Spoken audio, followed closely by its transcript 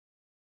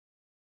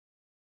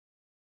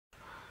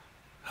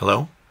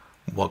Hello,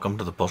 welcome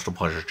to the Postal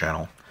Pleasures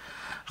channel.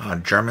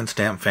 German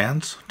stamp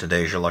fans,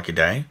 today's your lucky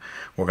day.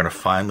 We're going to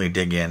finally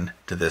dig in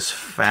to this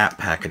fat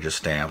package of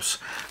stamps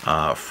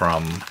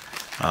from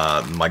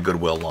my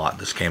Goodwill lot.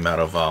 This came out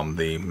of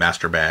the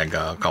master bag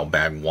called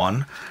Bag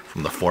 1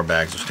 from the 4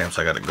 bags of stamps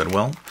I got at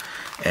Goodwill.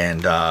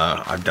 And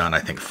I've done, I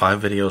think,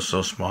 5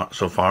 videos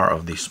so far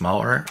of the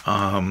smaller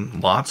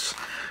lots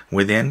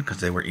within,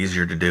 because they were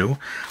easier to do.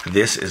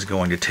 This is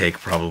going to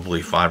take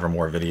probably 5 or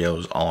more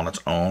videos all on its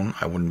own.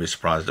 I wouldn't be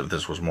surprised if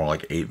this was more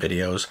like 8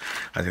 videos.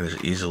 I think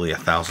there's easily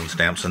 1,000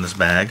 stamps in this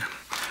bag.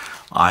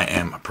 I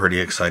am pretty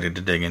excited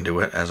to dig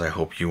into it, as I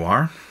hope you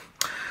are.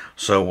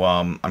 So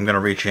I'm going to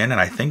reach in, and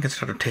I think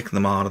instead of taking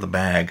them out of the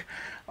bag,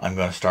 I'm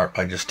going to start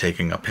by just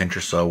taking a pinch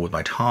or so with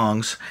my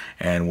tongs,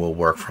 and we'll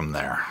work from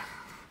there.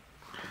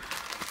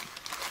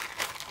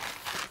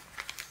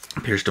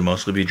 Appears to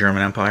mostly be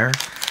German Empire,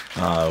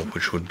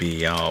 which would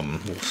be,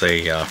 we'll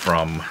say,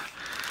 from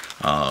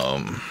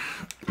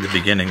the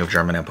beginning of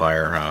German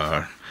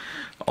Empire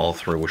all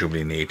through, which would be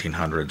in the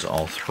 1800s,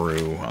 all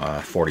through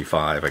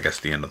 45, I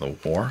guess, the end of the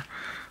war.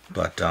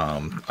 But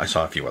I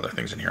saw a few other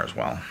things in here as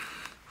well.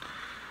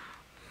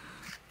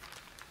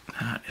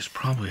 That is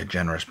probably a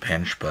generous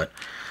pinch, but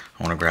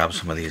I want to grab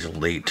some of these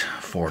late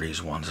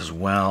 40s ones as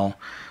well.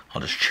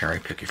 I'll just cherry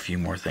pick a few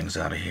more things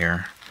out of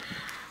here.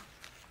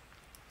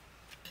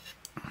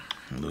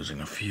 I'm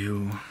losing a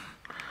few.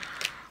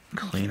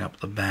 Clean up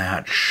the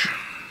batch.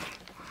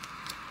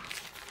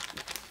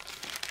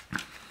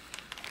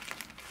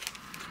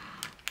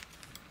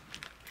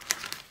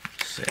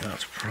 Say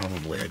that's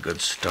probably a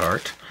good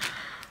start.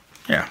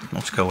 Yeah,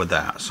 let's go with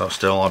that. So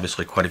still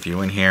obviously quite a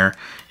few in here.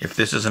 If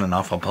this isn't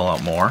enough, I'll pull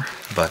out more,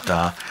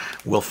 but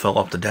we'll fill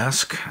up the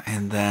desk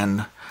and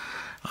then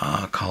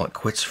call it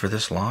quits for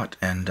this lot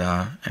and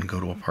go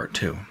to a part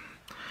 2.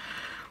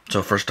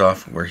 So first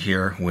off, we're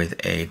here with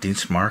a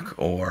Dienstmark,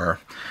 or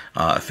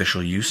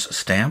official use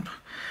stamp,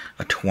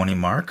 a 20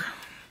 mark.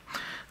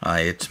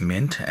 It's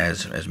mint,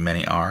 as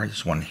many are.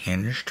 This one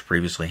hinged,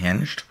 previously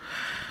hinged,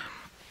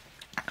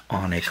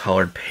 on a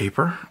colored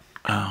paper.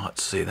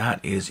 Let's see,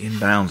 that is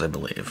inbounds, I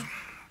believe.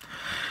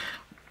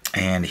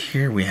 And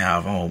here we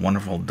have a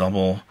wonderful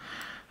double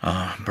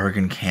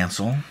Bergen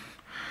cancel,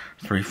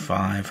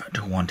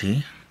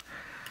 3520,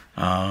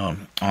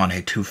 on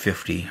a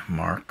 250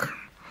 mark.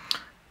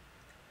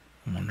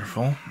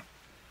 Wonderful.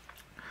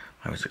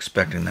 I was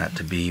expecting that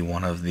to be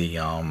one of the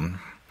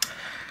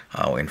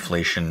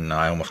inflation,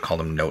 I almost call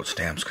them note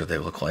stamps because they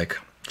look like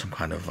some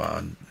kind of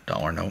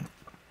dollar note.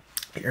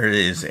 Here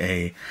is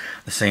the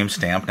same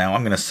stamp. Now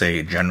I'm going to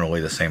say generally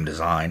the same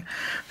design.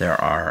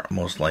 There are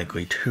most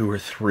likely 2 or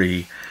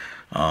 3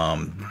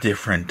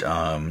 different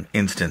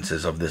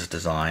instances of this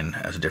design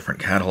as different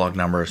catalog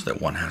numbers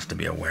that one has to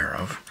be aware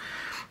of.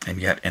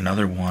 And yet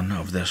another one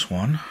of this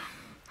one.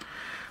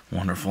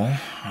 Wonderful.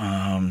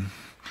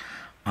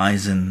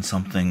 Eisen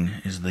something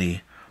is the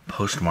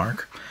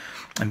postmark.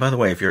 And by the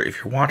way, if you're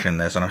watching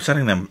this, and I'm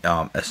setting them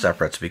as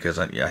separates because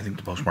I think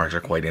the postmarks are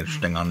quite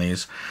interesting on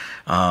these.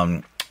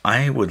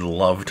 I would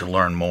love to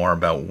learn more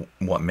about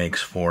what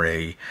makes for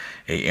a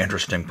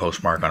interesting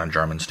postmark on a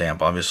German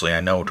stamp. Obviously, I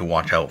know to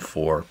watch out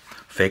for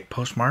fake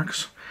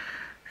postmarks.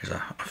 Here's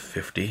a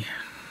 50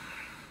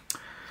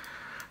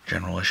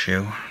 general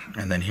issue,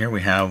 and then here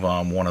we have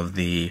one of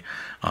the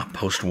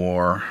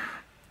post-war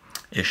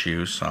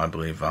issues. I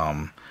believe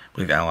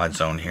Allied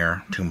Zone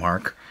here, 2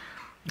 mark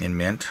in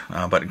mint.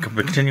 But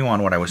continue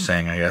on what I was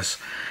saying, I guess.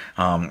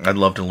 I'd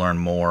love to learn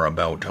more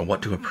about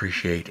what to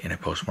appreciate in a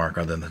postmark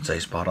other than, say,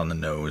 spot on the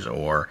nose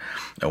or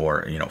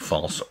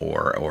false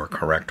or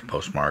correct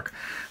postmark.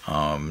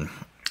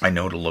 I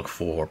know to look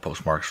for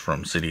postmarks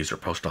from cities or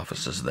post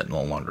offices that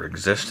no longer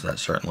exist. That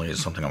certainly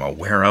is something I'm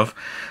aware of,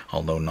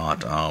 although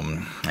not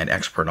an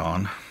expert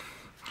on.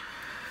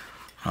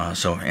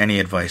 So any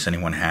advice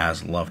anyone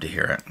has, love to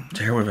hear it.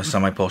 So here we have a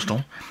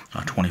semi-postal,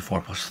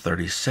 24 plus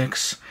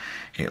 36.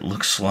 It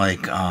looks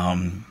like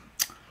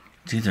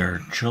it's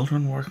either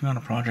children working on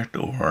a project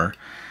or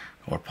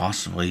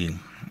possibly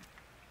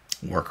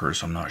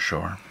workers, I'm not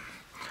sure.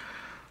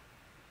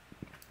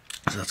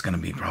 So that's going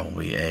to be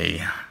probably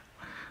a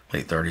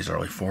late 30s,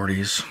 early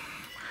 40s.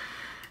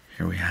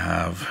 Here we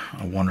have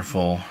a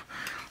wonderful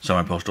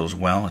semi-postal as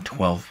well, a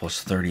 12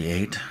 plus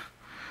 38.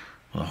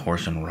 With a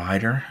horse and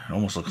rider. It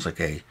almost looks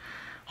like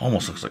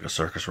a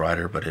circus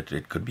rider, but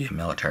it could be a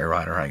military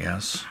rider, I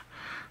guess.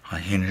 A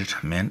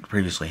hinged mint,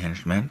 previously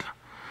hinged mint.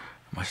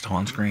 Am I still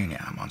on screen?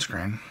 Yeah, I'm on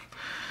screen.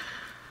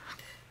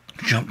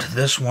 Jump to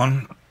this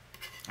one.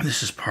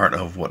 This is part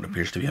of what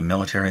appears to be a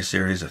military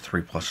series, a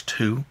 3 plus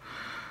 2.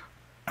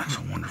 That's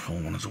a wonderful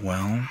one as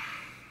well.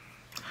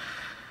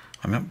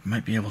 I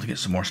might be able to get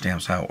some more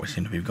stamps out. We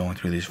seem to be going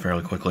through these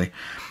fairly quickly.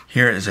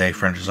 Here is a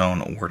French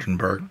zone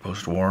Württemberg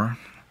post-war.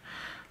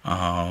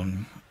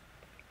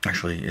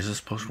 Actually, is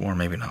this post-war?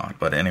 Maybe not.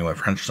 But anyway,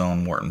 French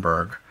zone,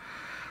 Württemberg.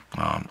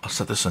 I'll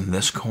set this in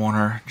this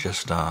corner,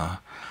 just as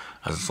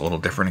it's a little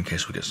different in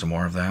case we get some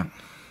more of that.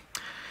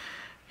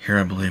 Here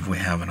I believe we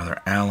have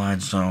another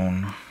Allied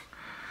zone,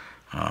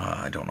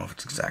 don't know if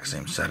it's the exact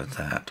same set as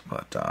that,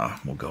 but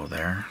we'll go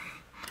there.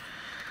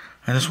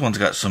 And this one's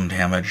got some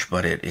damage,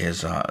 but it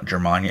is a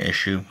Germania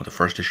issue. The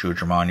first issue of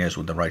Germania is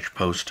with the Reich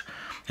Post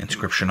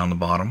inscription on the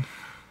bottom.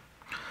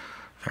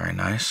 Very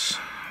nice.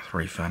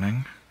 3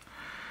 Pfennig.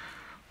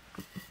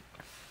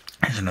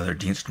 Here's another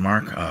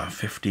Dienstmark,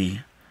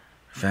 50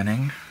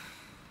 Pfennig.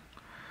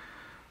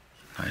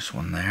 Nice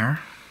one there.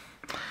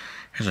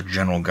 Here's a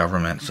general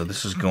government. So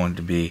this is going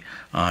to be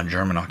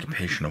German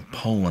occupation of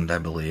Poland, I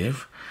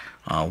believe.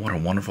 What a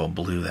wonderful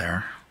blue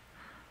there.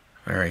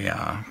 Very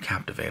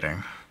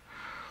captivating.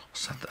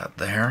 Set that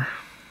there.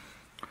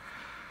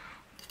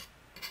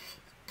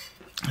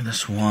 And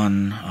this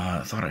one,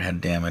 I thought it had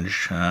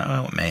damage.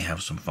 Well, it may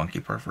have some funky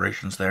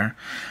perforations there.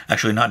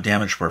 Actually, not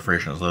damaged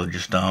perforations, though,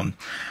 just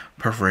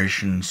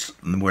perforations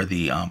where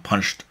the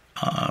punched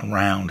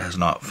round has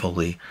not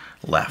fully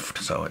left.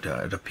 So it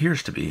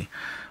appears to be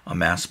a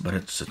mess, but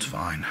it's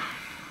fine.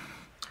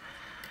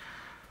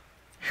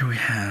 Here we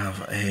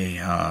have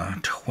a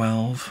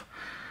 12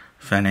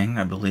 Pfennig,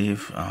 I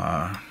believe.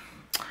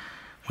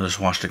 With a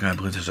swastika, I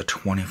believe there's a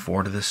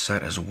 24 to this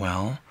set as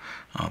well.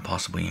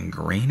 Possibly in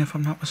green, if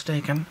I'm not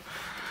mistaken.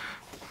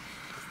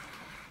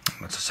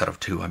 That's a set of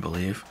 2, I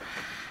believe.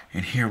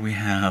 And here we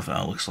have,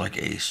 looks like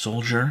a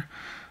soldier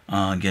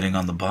getting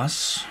on the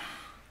bus.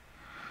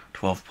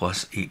 12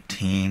 plus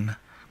 18.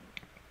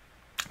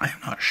 I am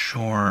not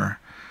sure.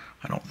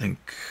 I don't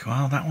think,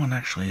 well, that one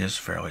actually is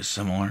fairly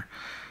similar.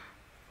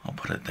 I'll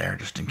put it there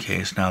just in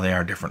case. Now they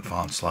are different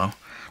fonts, though.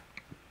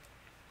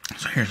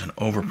 So here's an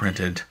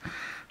overprinted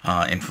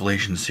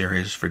inflation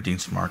series for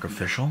Dienstmark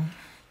official.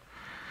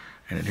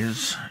 And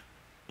it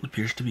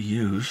appears to be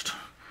used.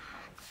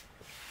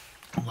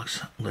 It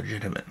looks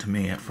legitimate to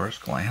me at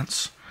first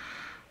glance.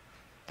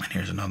 And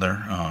here's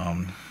another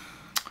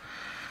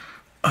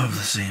of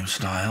the same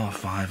style, a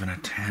 5 and a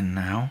 10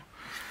 now.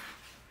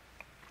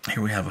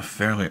 Here we have a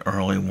fairly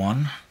early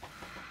one.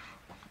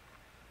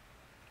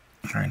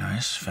 Very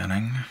nice,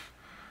 Pfennig.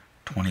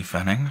 20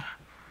 Pfennig.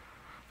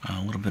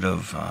 A little bit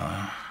of...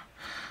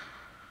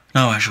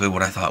 No, actually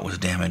what I thought was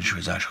damage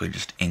was actually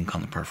just ink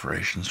on the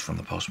perforations from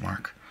the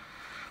postmark.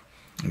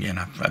 Again,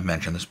 I've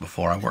mentioned this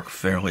before, I work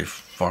fairly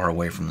far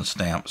away from the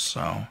stamps,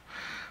 so I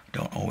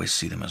don't always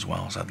see them as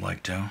well as I'd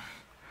like to.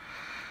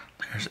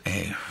 There's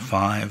a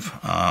 5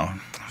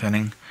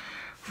 Pfennig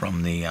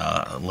from the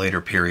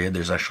later period.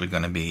 There's actually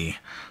going to be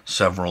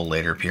several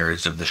later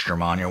periods of this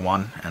Germania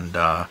one, and in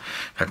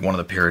fact one of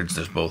the periods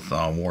there's both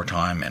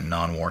wartime and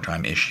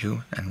non-wartime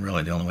issue, and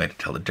really the only way to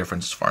tell the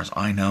difference as far as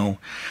I know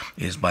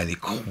is by the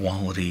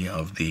quality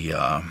of the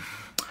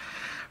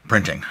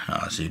printing.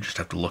 So you just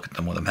have to look at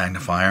them with a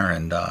magnifier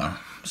and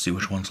see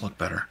which ones look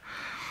better.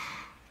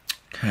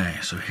 Okay,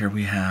 so here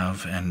we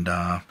have, and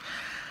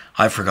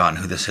I've forgotten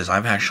who this is.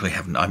 I've actually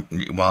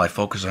while I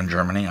focus on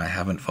Germany, I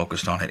haven't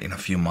focused on it in a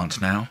few months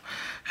now,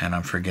 and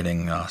I'm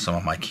forgetting some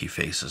of my key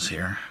faces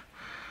here.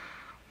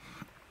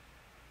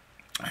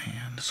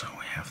 And so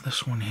we have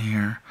this one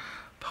here,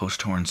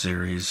 Posthorn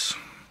series.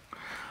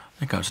 I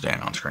think I was staying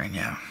on screen,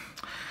 yeah.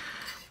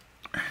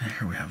 And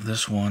here we have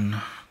this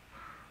one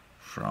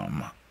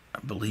from, I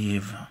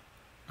believe,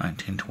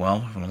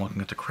 1912, if I'm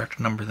looking at the correct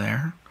number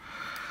there.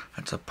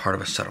 That's a part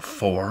of a set of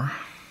 4.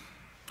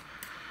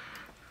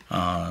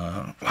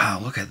 Wow,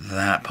 look at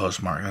that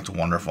postmark. That's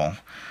wonderful.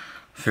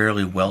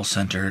 Fairly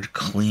well-centered,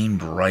 clean,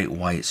 bright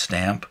white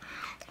stamp.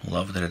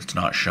 Love that it's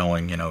not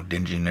showing,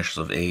 dinginess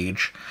of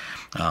age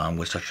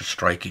with such a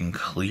striking,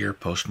 clear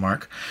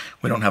postmark.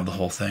 We don't have the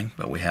whole thing,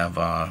 but we have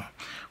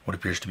what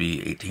appears to be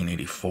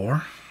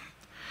 1884.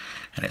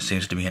 And it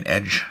seems to be an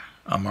edge,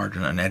 a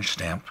margin, an edge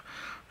stamp,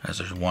 as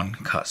there's one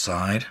cut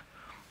side.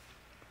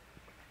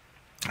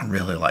 I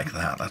really like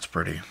that. That's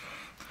pretty.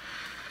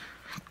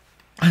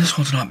 And this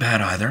one's not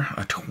bad either.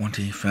 A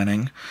 20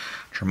 Pfennig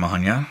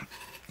Germania.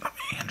 Let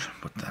me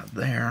put that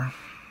there.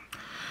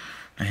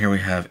 And here we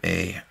have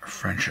a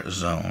French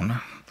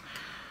zone.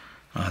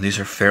 These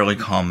are fairly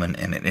common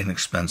and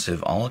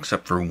inexpensive, all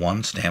except for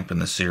one stamp in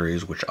the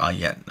series, which I'm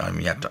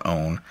yet to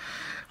own.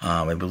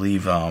 I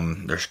believe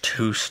there's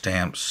 2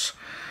 stamps,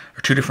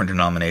 or 2 different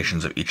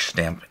denominations of each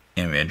stamp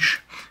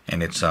image,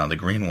 and it's the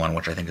green one,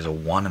 which I think is a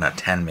 1 and a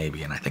 10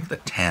 maybe, and I think the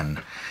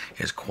 10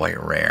 is quite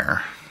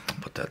rare. I'll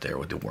put that there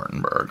with the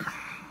Württemberg.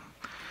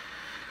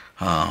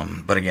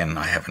 But again,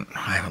 I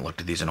haven't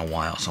looked at these in a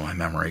while, so my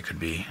memory could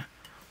be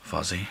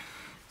fuzzy.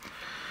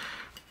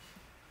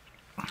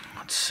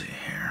 Let's see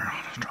here.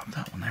 I'll just drop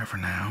that one there for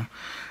now.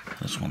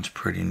 This one's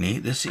pretty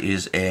neat. This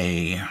is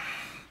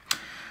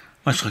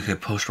much like a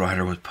post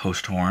rider with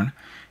posthorn,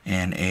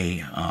 and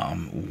a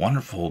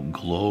wonderful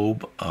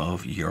globe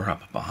of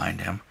Europe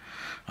behind him.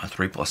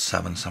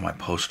 3+7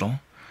 semi-postal.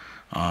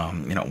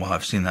 While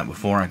I've seen that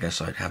before, I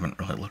guess I haven't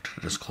really looked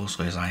at it as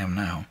closely as I am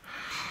now.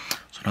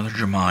 So another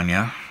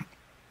Germania.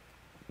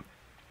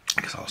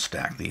 I guess I'll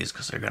stack these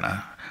because they're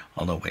gonna.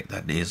 Although wait,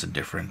 that is a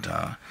different.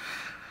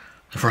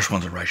 The first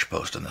one's a Reich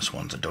Post, and this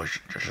one's a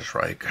Deutsches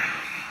Reich.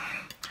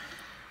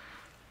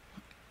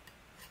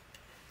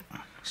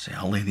 See,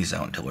 I'll lay these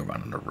out until we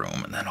run out of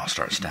room, and then I'll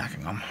start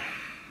stacking them.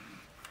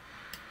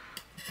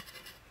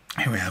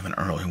 Here we have an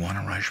early one,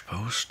 a Reich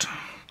post.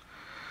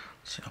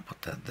 Let's see, I'll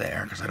put that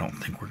there because I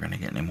don't think we're going to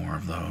get any more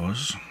of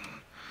those.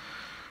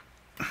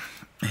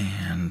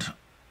 And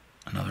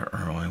another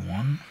early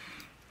one.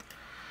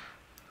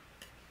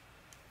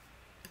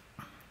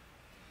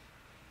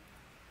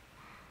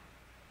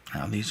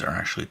 Now these are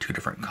actually two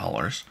different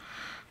colors,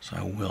 so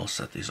I will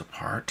set these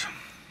apart.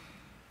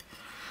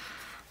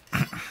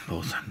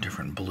 Both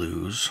different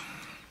blues.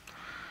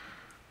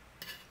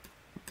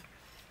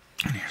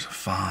 And here's a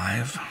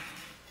 5.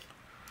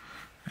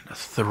 And a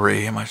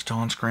 3. Am I still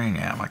on screen?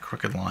 Yeah, my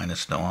crooked line is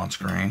still on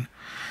screen.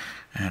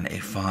 And a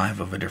 5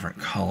 of a different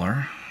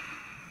color.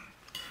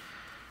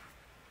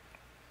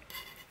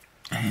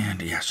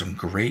 And yeah, some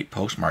great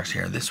postmarks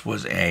here. This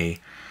was a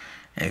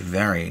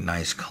very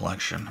nice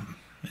collection.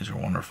 These are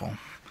wonderful.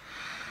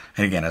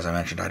 And again, as I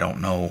mentioned, I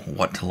don't know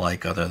what to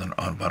like other than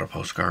about a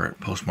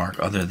postmark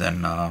other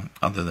than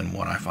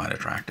what I find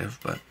attractive,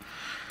 but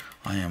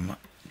I am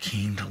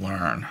keen to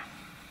learn.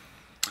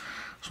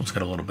 This one's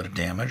got a little bit of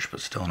damage, but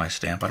still a nice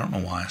stamp. I don't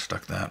know why I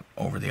stuck that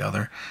over the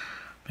other.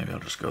 Maybe I'll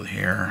just go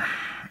here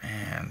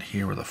and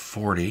here with a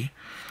 40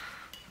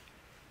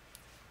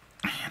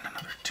 and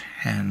another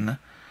 10.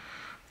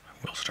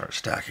 We'll start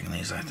stacking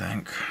these, I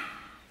think.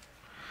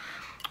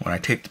 When I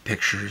take the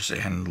pictures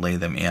and lay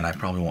them in, I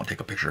probably won't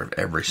take a picture of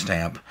every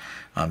stamp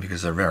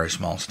because they're very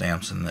small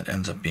stamps, and it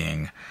ends up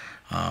being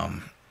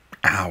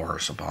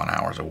hours upon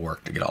hours of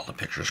work to get all the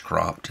pictures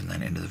cropped and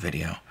then into the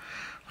video.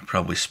 I'll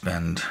probably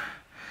spend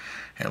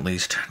at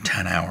least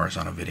 10 hours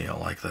on a video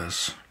like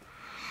this.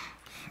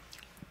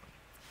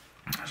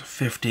 There's a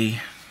 50.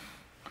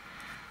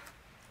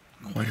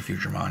 Quite a few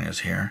Germanias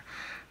here.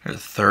 There's a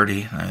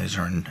 30. These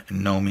are in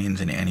no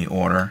means in any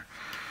order.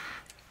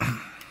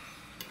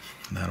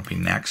 That'll be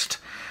next.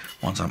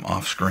 Once I'm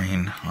off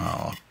screen,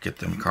 I'll get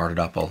them carded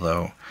up,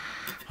 although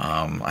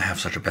I have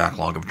such a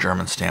backlog of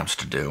German stamps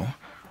to do.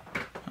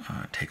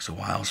 It takes a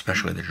while,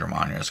 especially the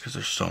Germanias, because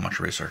there's so much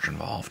research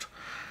involved.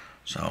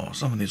 So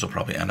some of these will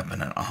probably end up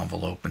in an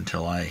envelope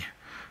until I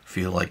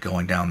feel like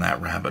going down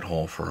that rabbit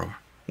hole for a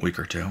week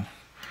or two.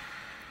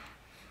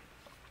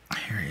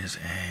 Here is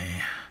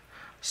a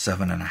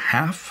 7.5.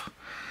 I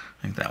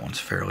think that one's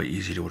fairly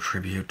easy to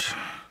attribute.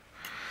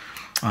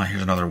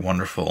 Here's another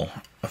wonderful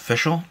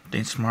official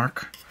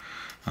Dienstmark.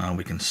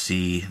 We can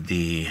see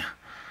the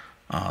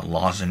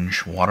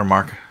lozenge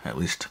watermark, at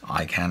least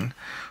I can.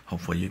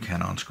 Hopefully you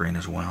can on screen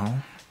as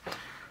well.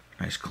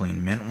 Nice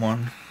clean mint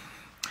one.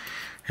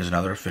 Here's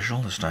another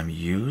official, this time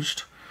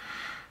used.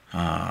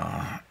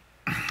 A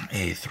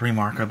 3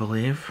 mark, I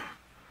believe.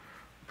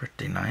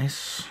 Pretty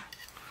nice.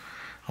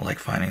 I like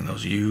finding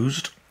those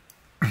used.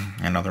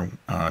 Another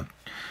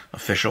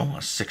official,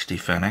 a 60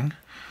 Pfennig.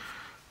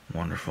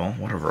 Wonderful.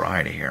 What a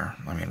variety here.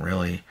 I mean,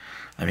 really,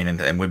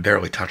 and we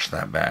barely touched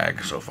that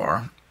bag so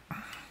far.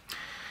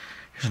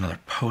 Here's another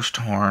post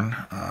horn.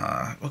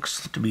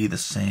 Looks to be the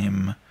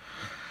same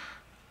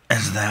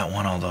as that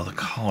one, although the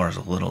color is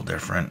a little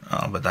different,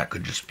 but that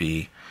could just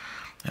be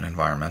an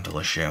environmental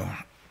issue.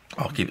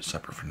 I'll keep it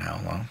separate for now,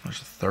 though.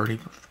 There's a 30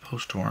 with the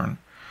post horn,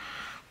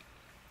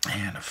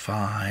 and a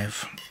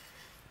 5,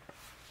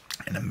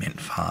 and a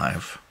mint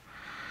 5.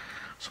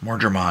 Some more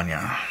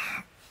Germania.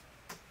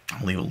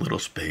 I'll leave a little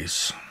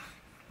space.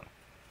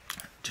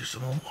 Do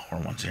some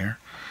lower ones here.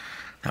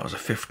 That was a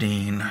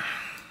 15.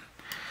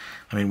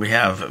 I mean, we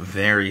have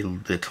very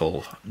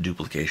little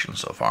duplication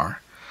so far.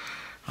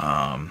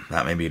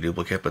 That may be a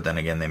duplicate, but then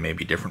again, they may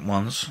be different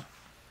ones.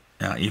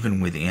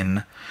 Even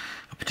within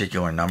a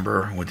particular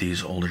number with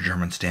these older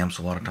German stamps,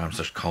 a lot of times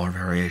there's color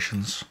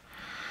variations.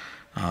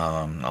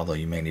 Although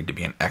you may need to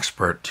be an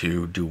expert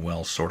to do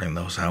well sorting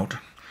those out.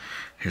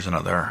 Here's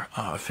another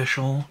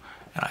official.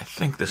 And I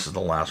think this is the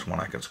last one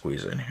I can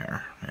squeeze in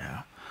here.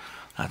 Yeah,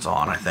 that's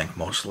on, I think,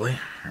 mostly.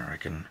 Here, I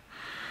can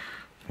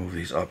move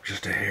these up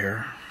just a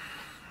hair.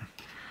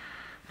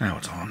 Now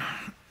it's on.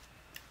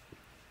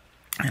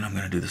 And I'm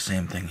going to do the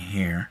same thing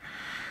here.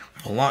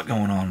 A lot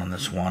going on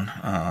this one.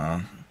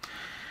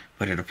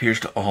 But it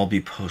appears to all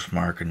be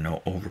postmark and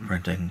no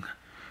overprinting.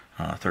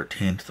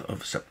 13th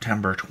of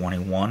September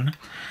 21.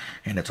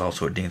 And it's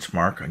also a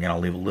Dienstmark. Again, I'll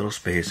leave a little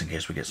space in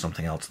case we get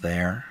something else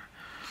there.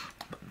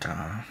 But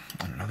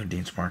another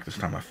Dienstmark, this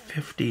time a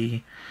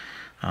 50.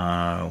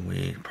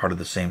 We part of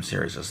the same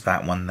series as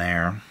that one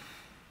there.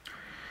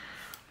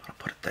 I'll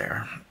put it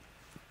there.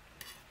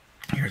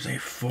 Here's a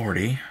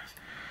 40,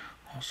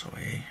 also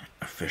a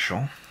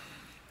official.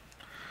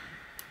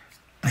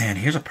 And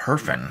here's a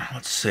Perfin.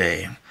 Let's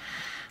see.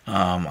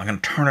 I'm going to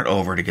turn it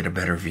over to get a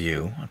better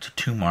view. It's a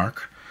 2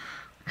 mark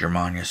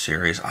Germania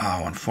series.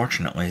 Oh,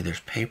 unfortunately, there's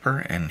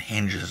paper and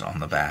hinges on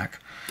the back.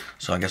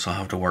 So I guess I'll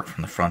have to work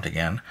from the front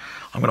again.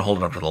 I'm going to hold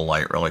it up to the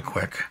light really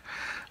quick.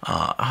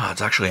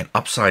 It's actually an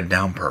upside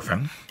down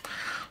Perfin.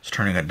 So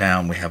turning it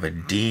down, we have a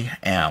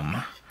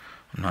DM.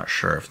 I'm not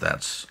sure if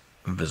that's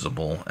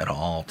visible at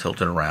all.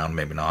 Tilted around,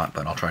 maybe not,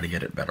 but I'll try to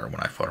get it better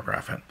when I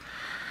photograph it.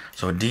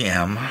 So a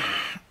DM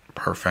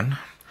Perfin.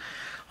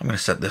 I'm going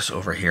to set this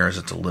over here as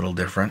it's a little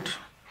different.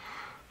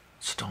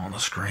 It's still on the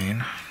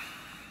screen.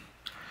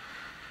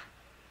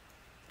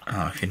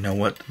 If you know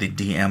what the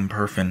DM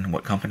Perfin,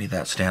 what company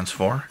that stands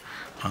for,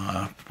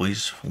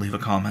 please leave a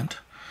comment.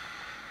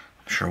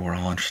 I'm sure we're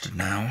all interested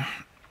now.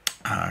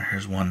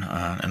 Here's one,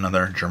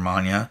 another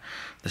Germania,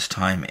 this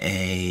time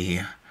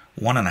a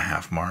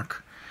 1.5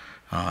 mark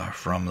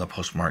from the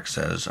postmark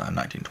says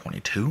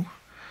 1922.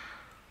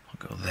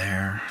 I'll go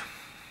there.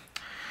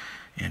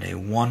 And a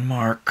 1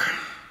 mark,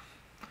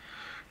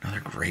 another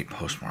great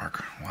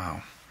postmark.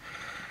 Wow.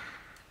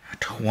 A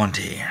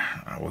 20.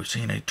 We've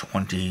seen a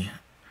 20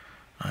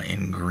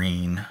 in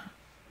green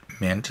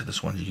mint.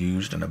 This one's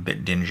used and a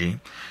bit dingy.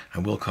 I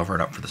will cover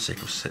it up for the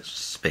sake of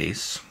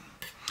space.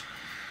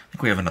 I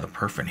think we have another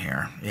Perfin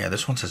here. Yeah,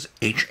 this one says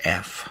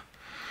HF.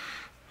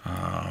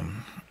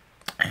 And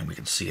we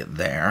can see it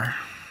there.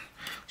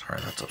 Sorry,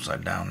 that's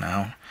upside down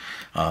now.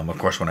 Of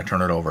course, when I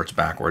turn it over, it's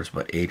backwards,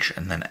 but H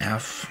and then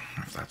F,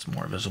 if that's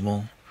more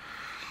visible.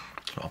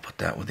 So I'll put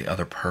that with the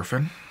other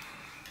Perfin.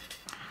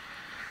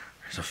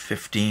 There's a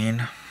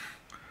 15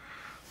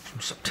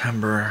 from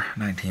September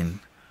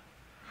 1920.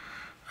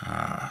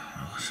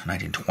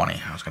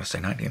 I was going to say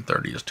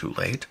 1930 is too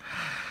late.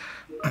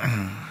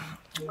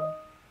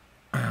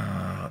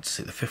 Let's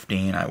see, the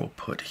 15 I will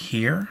put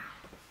here.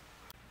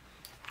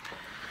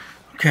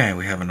 Okay,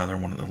 we have another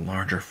one of the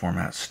larger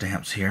format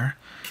stamps here.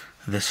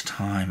 This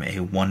time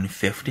a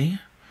 150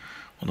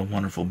 with a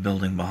wonderful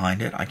building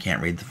behind it. I can't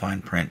read the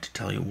fine print to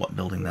tell you what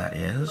building that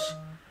is,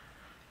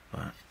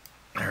 but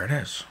there it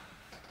is.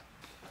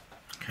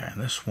 Okay,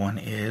 this one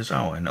is,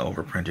 oh, an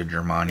overprinted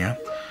Germania.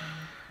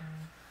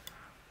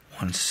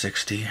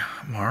 160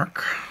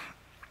 mark.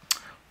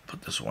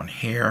 Put this one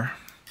here.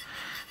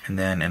 And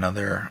then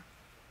another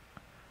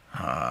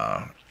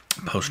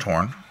post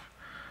horn.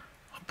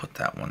 I'll put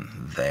that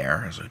one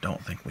there, as I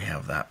don't think we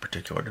have that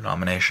particular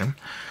denomination.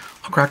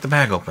 I'll crack the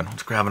bag open.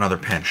 Let's grab another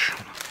pinch.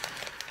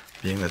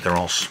 Being that they're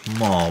all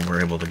small,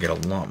 we're able to get a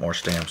lot more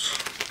stamps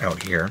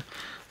out here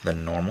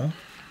than normal.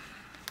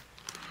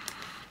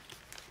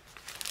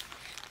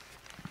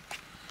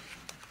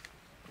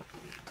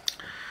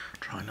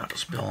 Try not to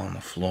spill on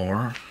the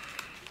floor.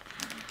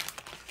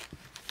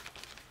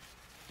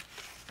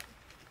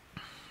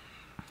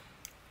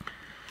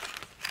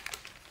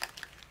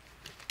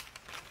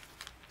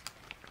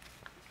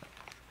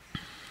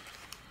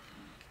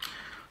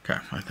 Okay,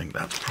 I think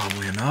that's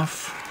probably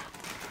enough.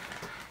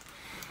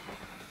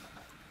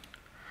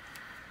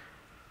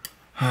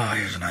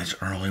 Here's a nice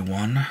early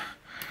one.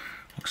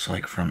 Looks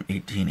like from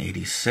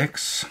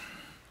 1886.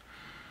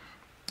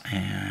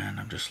 And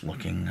I'm just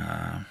looking,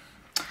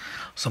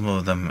 some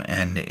of them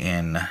end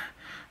in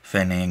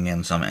Pfennig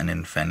and some end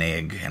in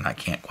Pfennig, and I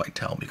can't quite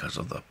tell because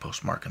of the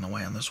postmark in the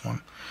way on this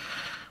one.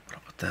 But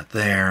I'll put that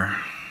there.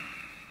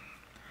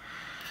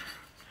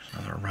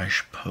 There's another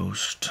Reich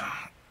post.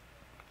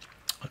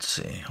 Let's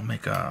see, I'll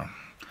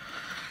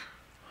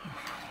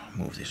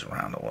move these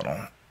around a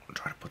little.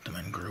 Try to put them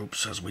in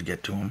groups as we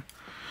get to them.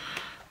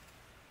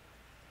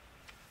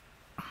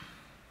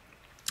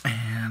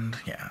 And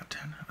yeah,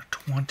 10 out of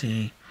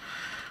 20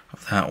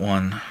 of that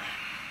one.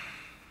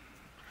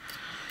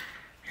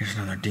 Here's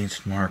another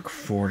Dienstmark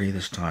 40,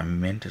 this time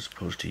mint as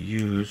opposed to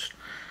used.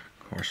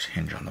 Of course,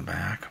 hinge on the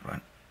back,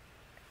 but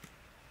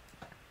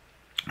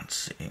let's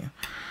see.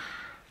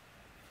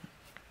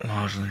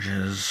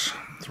 Lozenges,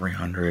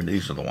 300.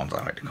 These are the ones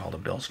I like to call the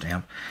bill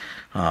stamp.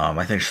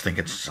 I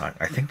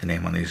think the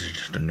name on these is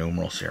just a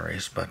numeral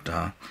series, but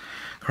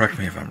correct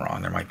me if I'm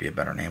wrong. There might be a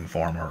better name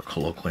for them or a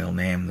colloquial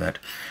name that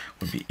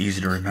would be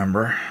easy to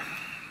remember.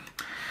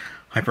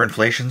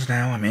 Hyperinflations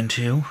now I'm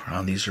into.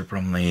 These are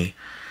from the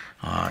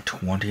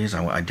 20s.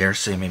 I dare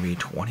say maybe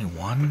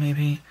 21,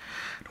 maybe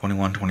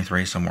 21,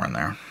 23, somewhere in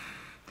there.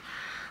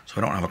 So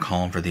I don't have a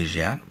column for these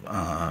yet,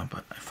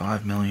 but a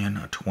 5 million,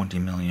 a 20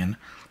 million.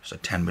 There's a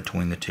 10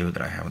 between the two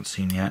that I haven't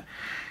seen yet.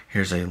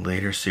 Here's a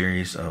later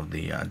series of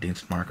the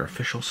Dienstmark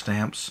official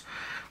stamps.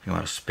 A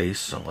lot of space,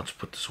 so let's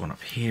put this one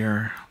up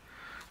here.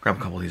 Grab a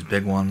couple of these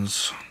big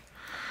ones.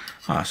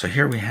 So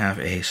here we have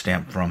a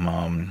stamp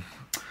from,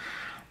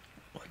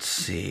 let's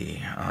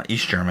see,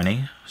 East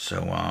Germany.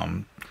 So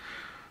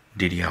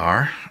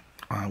DDR.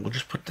 We'll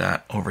just put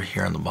that over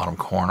here in the bottom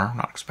corner. I'm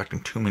not expecting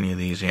too many of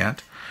these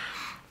yet.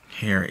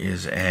 Here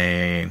is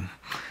I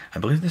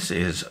believe this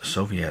is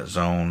Soviet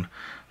zone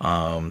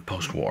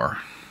post-war.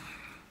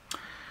 So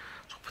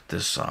I'll put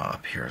this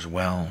up here as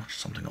well,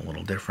 something a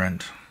little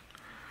different.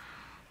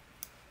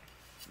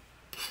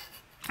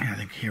 And I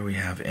think here we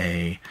have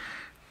I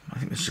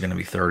think this is going to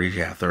be 30,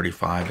 yeah,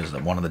 35 is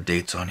one of the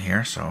dates on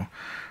here, so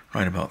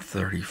right about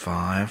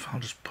 35.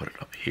 I'll just put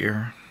it up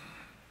here.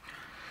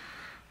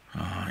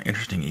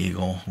 Interesting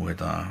eagle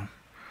with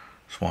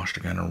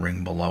swastika and a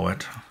ring below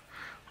it.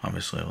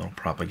 Obviously a little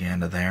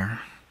propaganda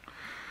there.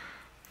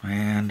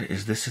 And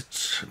is this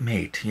its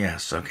mate?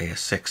 Yes, okay, a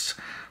 6.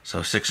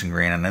 So 6 in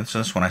green. And then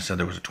this one I said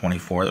there was a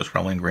 24. That was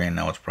probably in green.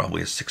 Now it's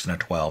probably a 6 and a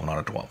 12, not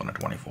a 12 and a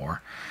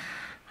 24.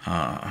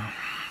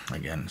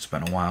 Again, it's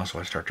been a while, so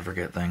I start to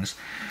forget things.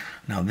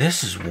 Now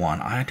this is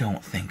one I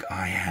don't think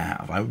I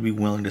have. I would be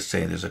willing to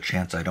say there's a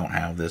chance I don't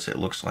have this. It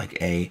looks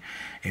like a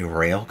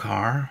rail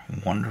car.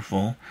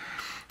 Wonderful.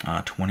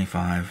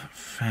 25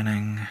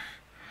 Fenning.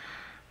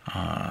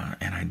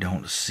 And I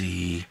don't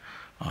see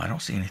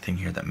anything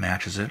here that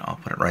matches it. I'll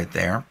put it right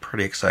there.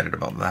 Pretty excited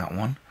about that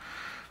one.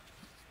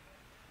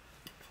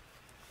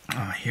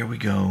 Here we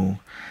go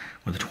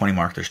with the 20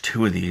 mark. There's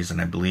 2 of these,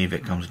 and I believe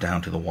it comes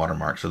down to the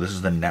watermark. So this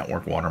is the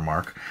network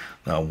watermark,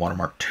 the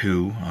watermark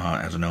 2,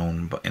 as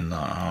known in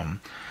the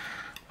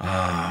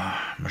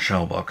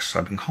Michelle books.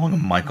 I've been calling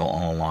him Michael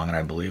all along, and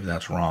I believe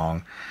that's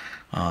wrong.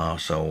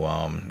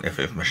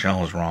 If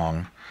Michelle is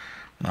wrong,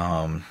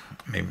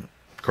 maybe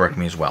correct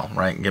me as well,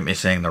 right? Get me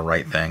saying the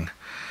right thing,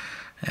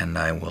 and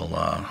I will.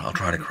 I'll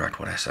try to correct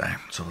what I say.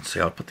 So let's see.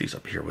 I'll put these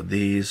up here with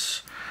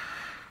these.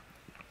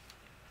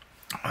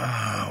 Where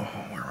am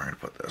I going to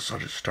put this? I'll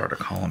just start a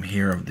column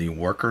here of the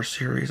worker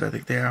series. I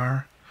think they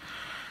are.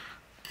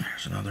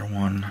 There's another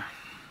one.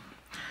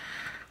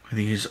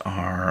 These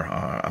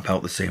are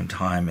about the same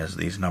time as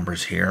these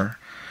numbers here,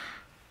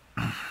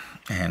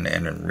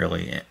 and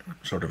really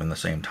sort of in the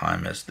same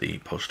time as the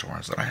post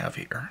horns that I have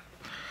here.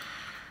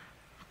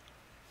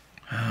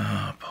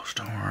 Post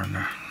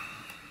horn.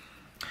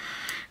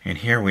 And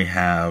here we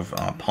have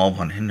Paul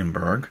von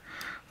Hindenburg,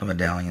 the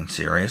medallion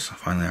series.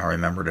 Finally, I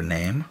remembered a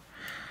name.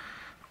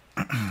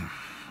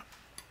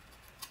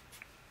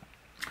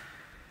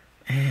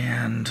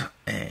 And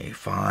a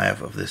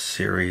 5 of this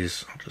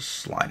series. I'll just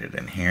slide it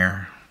in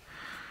here.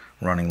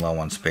 Running low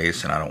on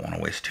space, and I don't want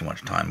to waste too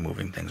much time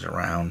moving things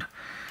around.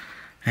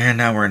 And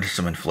now we're into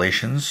some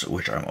inflations,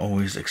 which I'm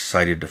always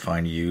excited to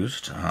find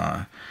used,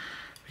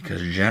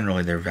 because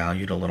generally they're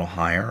valued a little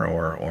higher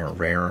or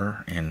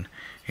rarer in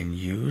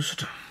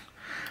used.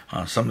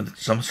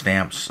 Some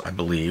stamps, I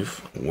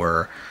believe,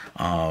 were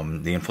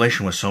the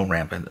inflation was so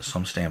rampant that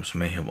some stamps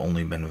may have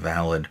only been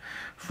valid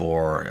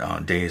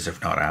for days,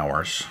 if not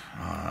hours.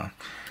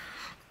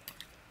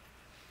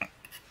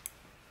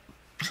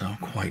 So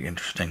quite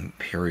interesting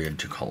period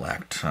to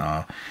collect.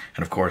 And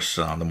of course,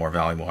 the more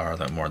valuable are,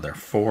 the more they're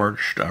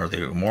forged, or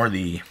the more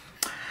the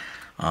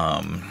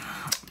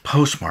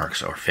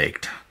postmarks are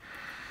faked.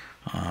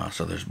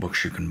 So there's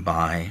books you can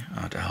buy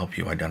to help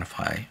you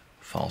identify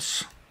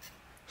false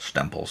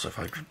stemples, if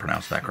I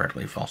pronounce that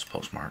correctly, false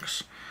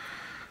postmarks.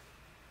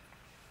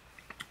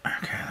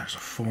 Okay, there's a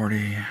 40.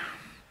 I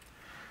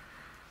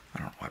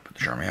don't know why I put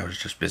the Germania. I was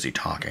just busy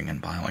talking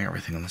and piling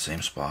everything in the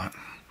same spot.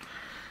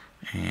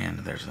 And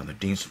there's another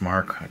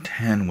Dienstmark, a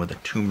 10 with a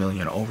 2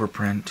 million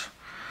overprint.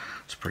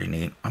 It's pretty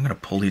neat. I'm going to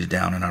pull these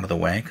down and out of the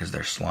way because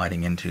they're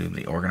sliding into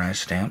the organized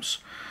stamps.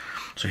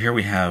 So here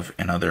we have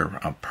another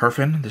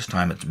Perfin. This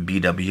time it's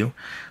BW.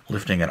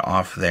 Lifting it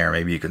off there.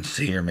 Maybe you can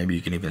see, or maybe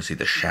you can even see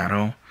the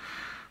shadow.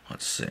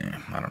 Let's see.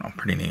 I don't know.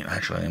 Pretty neat.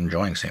 Actually, I'm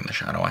enjoying seeing the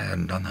shadow. I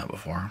hadn't done that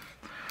before.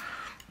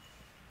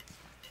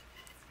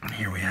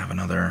 Here we have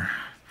another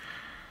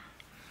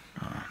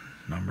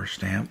number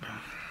stamp.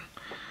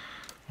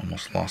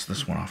 Almost lost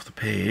this one off the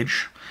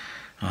page.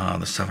 The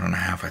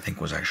 7.5 I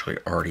think was actually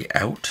already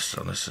out,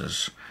 so this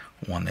is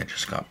one that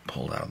just got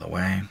pulled out of the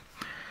way.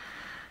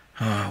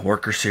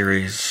 Worker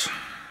series.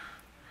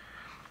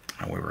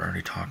 We were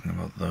already talking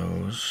about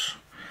those.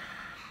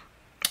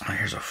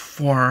 Here's a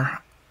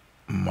 4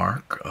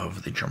 mark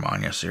of the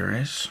Germania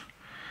series.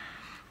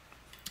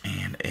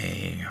 And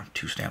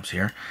 2 stamps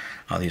here.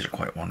 These are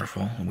quite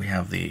wonderful. We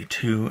have the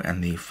 2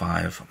 and the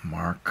 5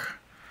 mark.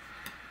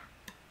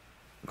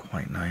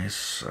 Quite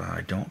nice.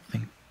 I don't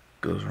think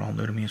those are all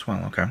new to me as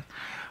well. Okay. I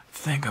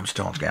think I'm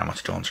still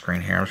on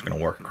screen here. I'm just going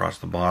to work across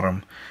the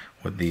bottom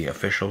with the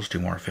officials. 2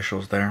 more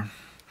officials there.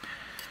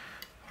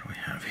 What do we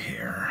have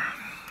here?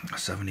 A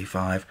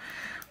 75.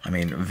 I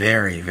mean,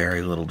 very,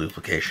 very little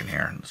duplication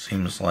here. It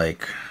seems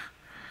like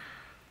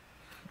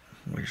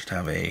we just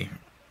have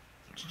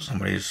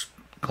somebody's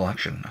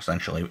collection,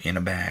 essentially, in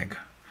a bag.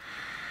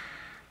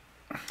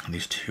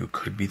 These 2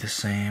 could be the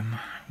same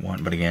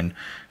one, but again,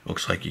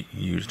 looks like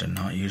used and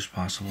not used,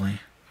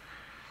 possibly.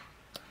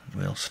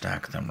 We'll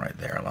stack them right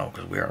there low,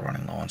 because we are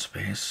running low on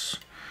space.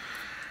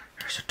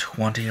 There's a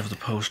 20 of the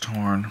post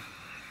horn.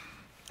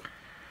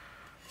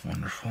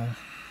 Wonderful.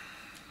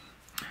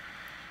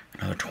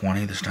 Another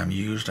 20, this time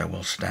used. I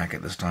will stack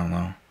it this time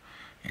though.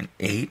 An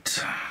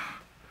 8.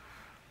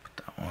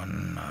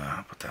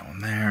 Put that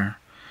one there.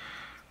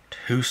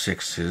 2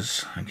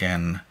 6s.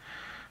 Again,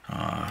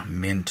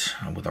 mint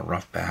with a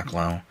rough back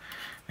low.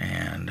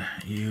 And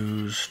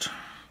used.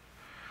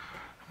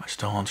 Am I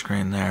still on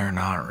screen there?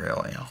 Not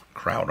really. I'll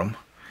crowd them.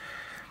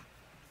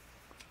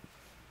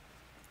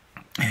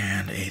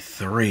 And a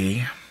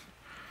 3.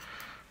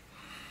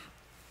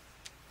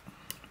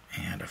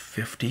 And a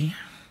 50.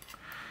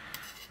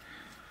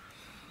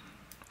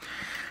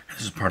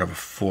 This is part of a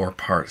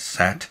 4-part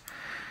set.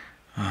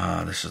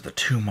 This is the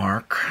 2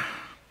 mark.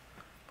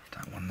 Put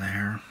that one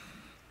there.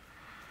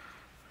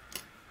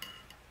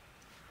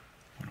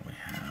 What do we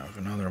have?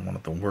 Another one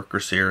of the worker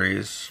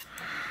series.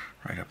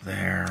 Right up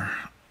there.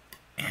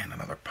 And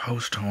another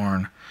post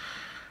horn.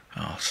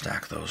 I'll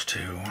stack those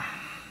 2.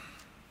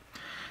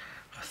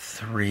 A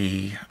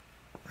 3.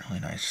 Really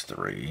nice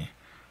 3.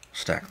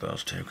 stack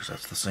those two because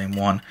that's the same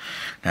one.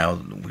 Now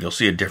you'll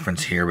see a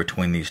difference here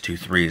between these two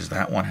threes.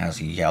 That one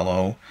has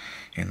yellow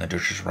in the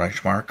Deutsches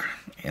Reich mark,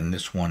 and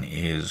this one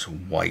is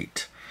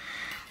white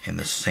in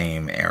the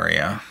same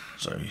area.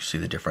 So you see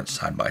the difference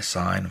side by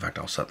side. In fact,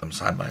 I'll set them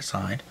side by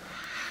side.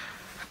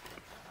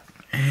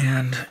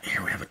 And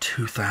here we have a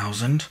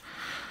 2000.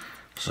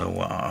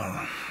 So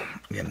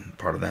again,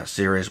 part of that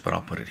series, but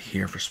I'll put it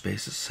here for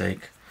space's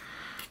sake.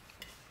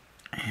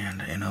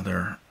 And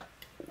another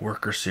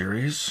worker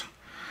series.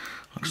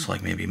 Looks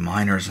like maybe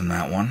miners in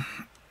that one.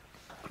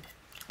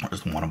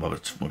 There's the one above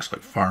it, looks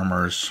like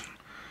farmers.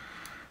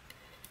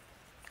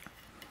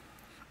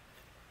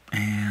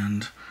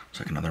 And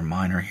looks like another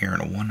miner here in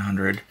a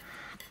 100.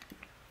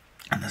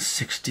 And the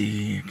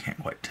 60, I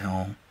can't quite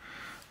tell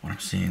what I'm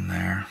seeing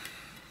there.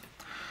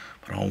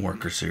 But all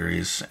worker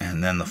series.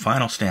 And then the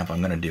final stamp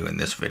I'm going to do in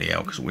this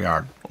video, because we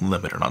are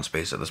limited on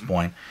space at this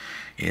point,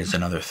 is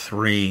another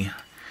 3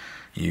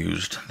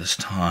 used this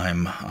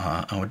time.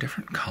 Oh, a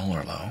different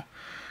color though.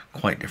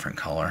 Quite different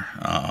color,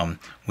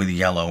 with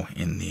yellow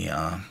in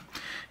the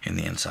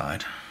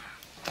inside.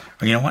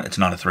 Or you know what? It's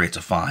not a 3; it's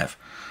a 5.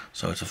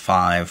 So it's a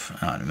 5.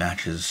 It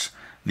matches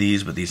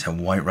these, but these have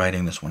white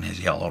writing. This one has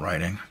yellow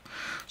writing.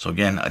 So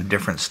again, a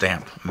different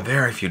stamp.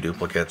 Very few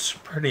duplicates.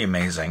 Pretty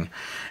amazing.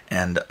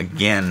 And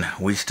again,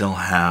 we still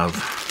have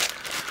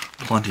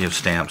plenty of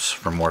stamps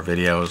for more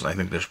videos. I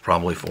think there's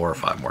probably 4 or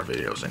 5 more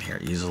videos in here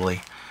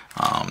easily.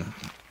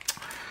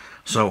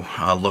 So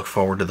look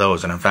forward to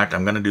those, and in fact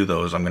I'm going to do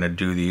those. I'm going to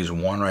do these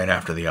one right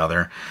after the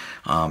other.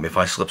 If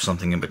I slip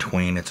something in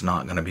between, it's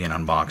not going to be an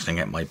unboxing.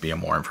 It might be a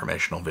more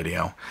informational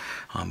video,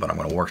 but I'm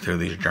going to work through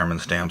these German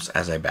stamps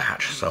as a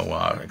batch,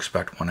 so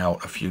expect one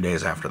out a few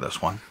days after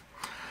this one.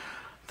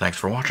 Thanks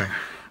for watching.